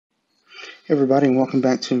Hey everybody, and welcome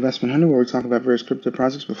back to Investment Hunter, where we talk about various crypto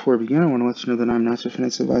projects. Before we begin, I want to let you know that I'm not your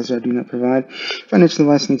financial advisor. I do not provide financial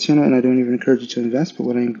advice on the channel, and I don't even encourage you to invest. But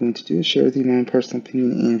what I am going to do is share with you my own personal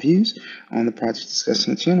opinion and views on the projects discussed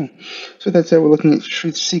on the channel. So with that said, we're looking at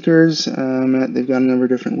truth seekers. They've got a number of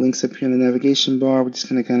different links up here in the navigation bar. We're just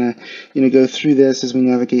going to kind of go through this as we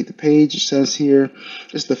navigate the page. It says here,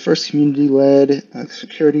 this is the first community-led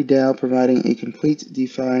security DAO providing a complete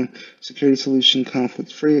DeFi security solution,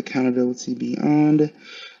 conflict-free, accountability beyond.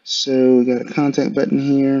 So we got a contact button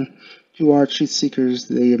here. Who are truth seekers?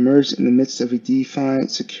 They emerged in the midst of a DeFi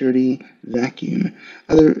security vacuum.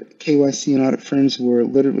 Other KYC and audit firms were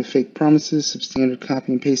littered with fake promises, substandard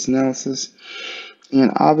copy and paste analysis,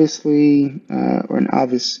 and obviously, or an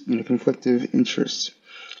obvious, conflict of interest.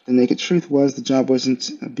 The naked truth was the job wasn't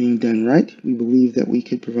being done right. We believe that we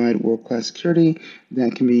could provide world-class security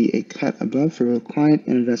that can be a cut above for both client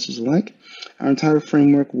and investors alike. Our entire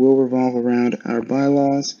framework will revolve around our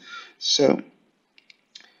bylaws. So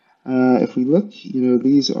if we look,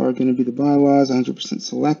 these are going to be the bylaws, 100%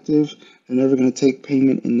 selective. They're never going to take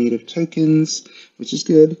payment in native tokens, which is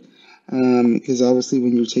good. Because obviously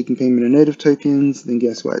when you're taking payment in native tokens, then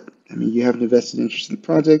guess what? You have an invested interest in the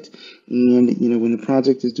project, and when the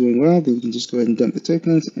project is doing well, then you can just go ahead and dump the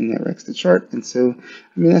tokens, and that wrecks the chart. And so,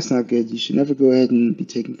 that's not good. You should never go ahead and be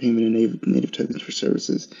taking payment in native tokens for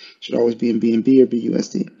services. It should always be in BNB or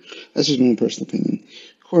BUSD. That's just my own personal opinion.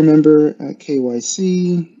 Core member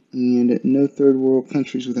KYC. And no third world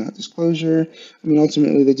countries without disclosure.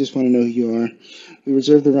 Ultimately, they just want to know who you are. We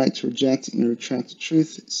reserve the right to reject and retract the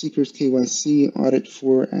truth seekers KYC audit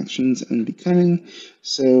for actions unbecoming.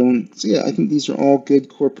 So yeah, I think these are all good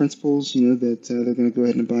core principles, that they're going to go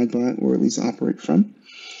ahead and abide by, or at least operate from.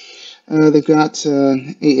 They've got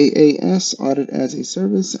AAAS, Audit as a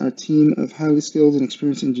Service, our team of highly skilled and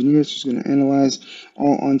experienced engineers who's going to analyze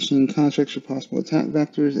all on-chain contracts for possible attack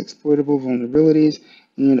vectors, exploitable vulnerabilities,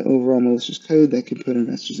 and overall malicious code that can put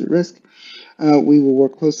investors at risk. We will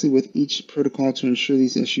work closely with each protocol to ensure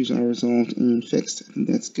these issues are resolved and fixed. I think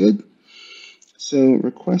that's good. So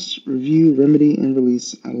request, review, remedy, and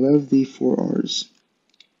release. I love the 4 R's.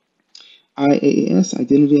 IaaS,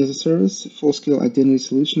 Identity as a Service, full-scale identity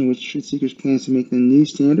solution in which truth seekers plans to make the new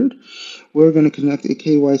standard. We're going to connect a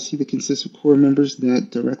KYC that consists of core members that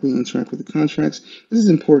directly interact with the contracts. This is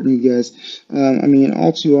important, you guys.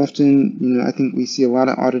 All too often, I think we see a lot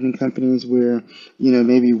of auditing companies where,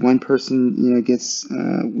 maybe one person, gets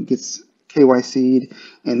KYC'd,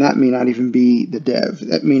 and that may not even be the dev.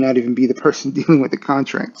 That may not even be the person dealing with the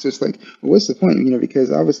contract. So it's like, well, what's the point? Because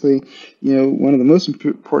obviously, one of the most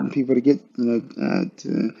important people to get,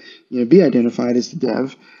 to be identified is the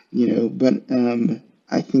dev. But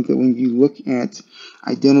I think that when you look at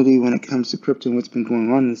identity when it comes to crypto and what's been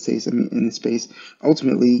going on in the space,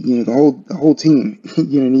 ultimately, the whole team,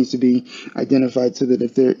 needs to be identified so that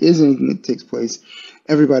if there is anything that takes place,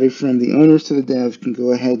 everybody from the owners to the dev can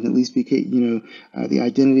go ahead and at least be, the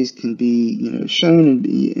identities can be, shown and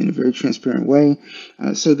be in a very transparent way,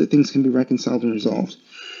 so that things can be reconciled and resolved.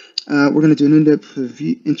 We're going to do an in-depth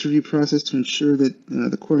interview process to ensure that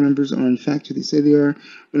the core members are in fact who they say they are.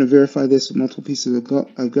 We're going to verify this with multiple pieces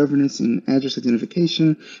of governance and address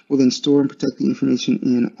identification. We'll then store and protect the information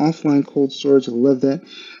in offline cold storage. I love that.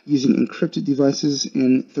 Using encrypted devices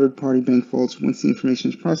and third-party bank vaults. Once the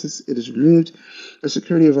information is processed, it is removed. The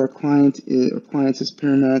security of our clients is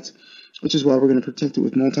paramount, which is why we're going to protect it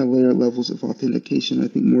with multi-layer levels of authentication. I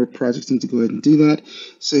think more projects need to go ahead and do that.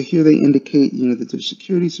 So here they indicate, that there's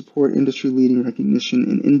security support, industry-leading recognition,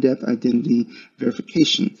 and in-depth identity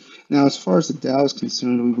verification. Now, as far as the DAO is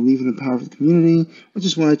concerned, we believe in the power of the community, which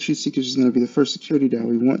is why Truth Seekers is going to be the first security DAO.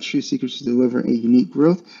 We want Truth Seekers to deliver a unique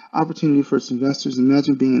growth opportunity for its investors.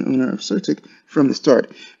 Imagine being an owner of Certic from the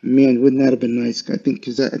start. Man, wouldn't that have been nice? I think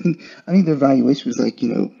their valuation was like,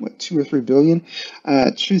 what, 2 or 3 billion.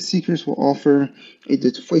 Truth Seekers will offer a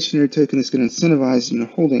deflationary token that's going to incentivize,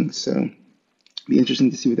 holding. So be interesting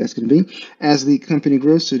to see what that's going to be. As the company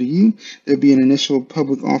grows, so do you. There'll be an initial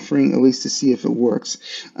public offering, at least to see if it works.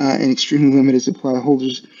 An extremely limited supply of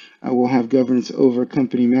holders will have governance over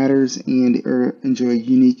company matters and enjoy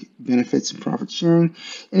unique benefits and profit sharing.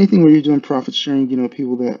 Anything where you're doing profit sharing,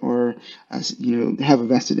 people that are, have a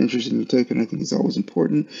vested interest in your token, I think is always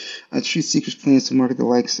important. Truth Seekers plans to market the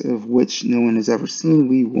likes of which no one has ever seen.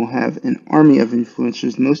 We will have an army of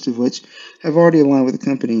influencers, most of which have already aligned with the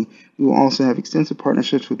company. We will also have extensive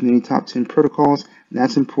partnerships with many top 10 protocols And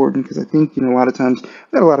that's important because I think, a lot of times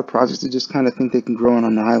I've got a lot of projects that just kind of think they can grow on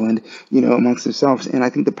an island, amongst themselves. And I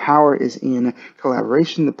think the power is in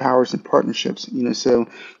collaboration, the power is in partnerships, so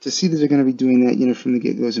to see that they're going to be doing that, from the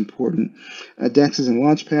get-go is important. DEXs and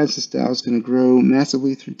launchpads, this DAO is going to grow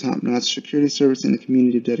massively through top-notch security service and a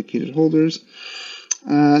community of dedicated holders.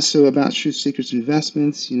 So about truth seekers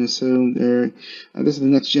investments, so this is the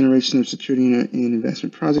next generation of security and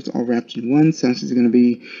investment projects all wrapped in one. Sounds is going to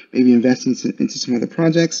be maybe investing into some other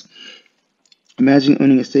projects. Imagine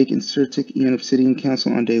owning a stake in Certic and Obsidian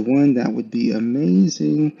Council on day one. That would be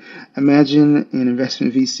amazing. Imagine an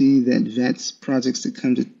investment VC that vets projects that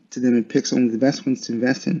come to them and picks only the best ones to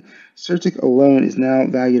invest in. Certic alone is now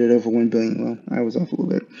valued at over $1 billion. Well, I was off a little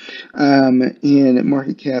bit. In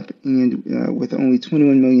market cap and with only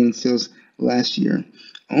 21 million in sales last year.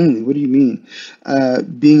 Only? What do you mean?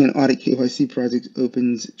 Being an audit KYC project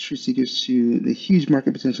opens true seekers to the huge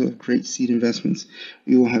market potential of great seed investments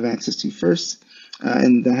we will have access to first.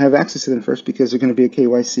 And they'll have access to them first because they're going to be a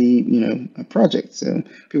KYC, a project. So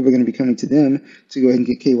people are going to be coming to them to go ahead and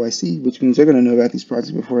get KYC, which means they're going to know about these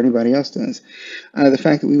projects before anybody else does. The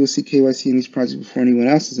fact that we will see KYC in these projects before anyone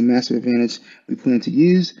else is a massive advantage we plan to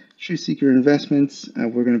use. True Seeker investments,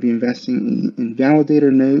 we're going to be investing in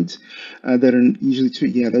validator nodes that are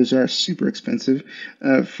usually, those are super expensive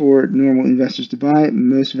for normal investors to buy.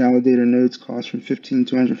 Most validator nodes cost from $15,000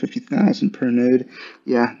 to $150,000 per node.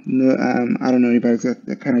 Yeah, no, I don't know anybody who's got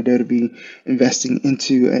that kind of dough to be investing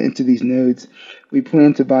into these nodes. We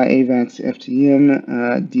plan to buy AVAX,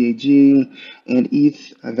 FTM, DAG, and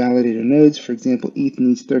ETH validator nodes. For example, ETH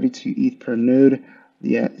needs 32 ETH per node.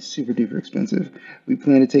 Yeah, super duper expensive. We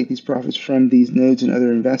plan to take these profits from these nodes and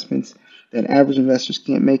other investments that average investors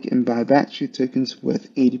can't make and buy back truth tokens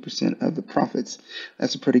with 80% of the profits.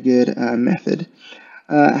 That's a pretty good method.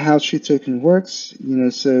 How truth token works,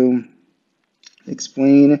 so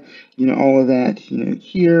explain, all of that,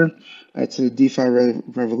 here. It's a DeFi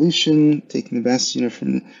revolution, taking the best,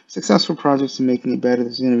 from successful projects and making it better.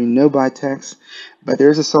 There's going to be no buy tax, but there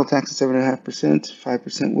is a sell tax of 7.5%.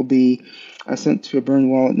 5% will be sent to a burn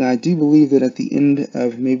wallet. Now, I do believe that at the end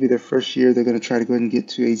of maybe their first year, they're going to try to go ahead and get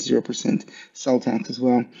to a 0% sell tax as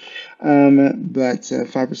well. But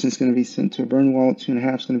 5% is going to be sent to a burn wallet.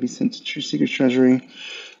 2.5% is going to be sent to True Seekers Treasury.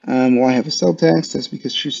 Why have a sell tax? That's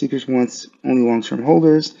because True Seekers wants only long-term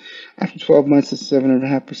holders. After 12 months, the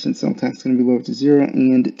 7.5% sell tax is going to be lowered to 0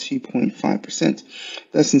 and 2.5%,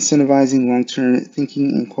 thus incentivizing long-term thinking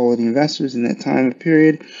and quality investors in that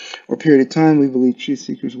period of time. We believe True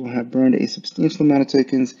Seekers will have burned a substantial amount of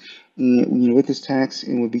tokens with this tax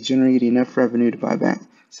and will be generating enough revenue to buy back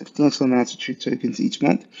substantial amounts of truth tokens each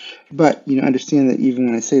month. But, understand that even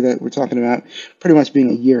when I say that, we're talking about pretty much being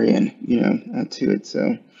a year in, to it.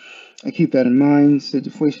 So I keep that in mind. So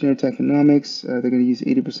deflationary tokenomics, they're going to use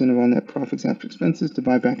 80% of all net profits after expenses to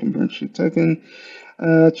buy back and burn truth token.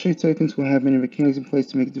 Truth tokens will have many mechanics in place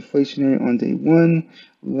to make it deflationary on day one.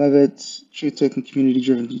 Love it. Truth token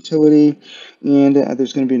community-driven utility. And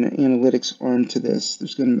there's going to be an analytics arm to this.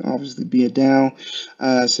 There's going to obviously be a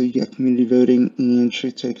DAO. So you got community voting and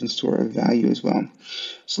truth token store of value as well.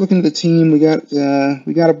 So looking at the team, we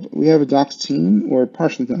have a docs team, or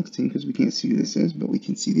partially docs team because we can't see who this is, but we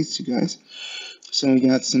can see these two guys. So we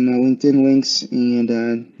got some LinkedIn links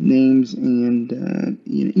and names and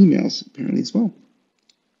emails apparently as well.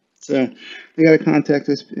 So they got a contact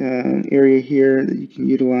us area here that you can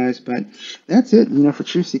utilize, but that's it, for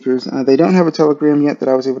True Seekers. They don't have a Telegram yet that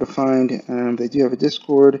I was able to find. They do have a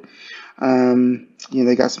Discord.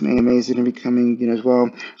 They got some AMAs that are going to be coming, as well.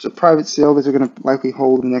 There's a private sale that they're going to likely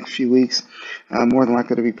hold in the next few weeks. More than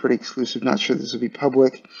likely to be pretty exclusive. Not sure this will be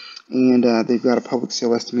public. And they've got a public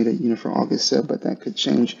sale estimated, for August, but that could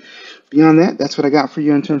change. Beyond that, that's what I got for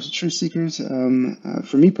you in terms of True Seekers.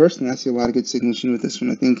 For me personally, I see a lot of good signals with this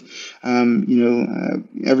one. I think,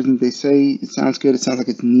 everything they say, it sounds good. It sounds like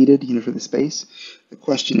it's needed, for the space. The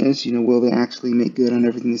question is, will they actually make good on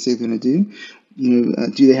everything they say they're going to do?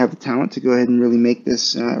 Do they have the talent to go ahead and really make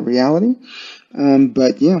this reality?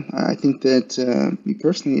 But yeah, I think that me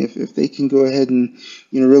personally, if they can go ahead and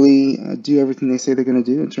really do everything they say they're going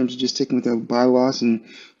to do in terms of just sticking with their bylaws and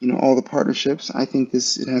all the partnerships, I think it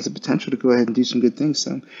has the potential to go ahead and do some good things.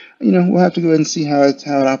 So we'll have to go ahead and see how it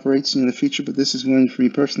operates in the future. But this is one for me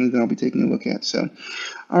personally that I'll be taking a look at. So,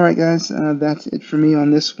 all right, guys, that's it for me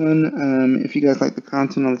on this one. If you guys like the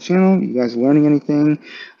content on the channel, you guys are learning anything,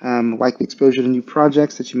 like the exposure to new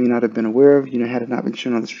projects that you may not have been aware of, had it not been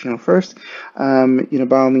shown on this channel first.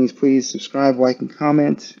 by all means, please subscribe, like, and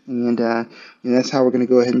comment. And that's how we're going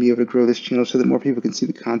to go ahead and be able to grow this channel so that more people can see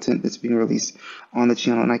the content that's being released on the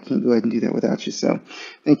channel. And I can't go ahead and do that without you. So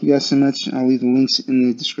thank you guys so much. I'll leave the links in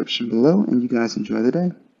the description below, and you guys enjoy the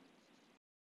day.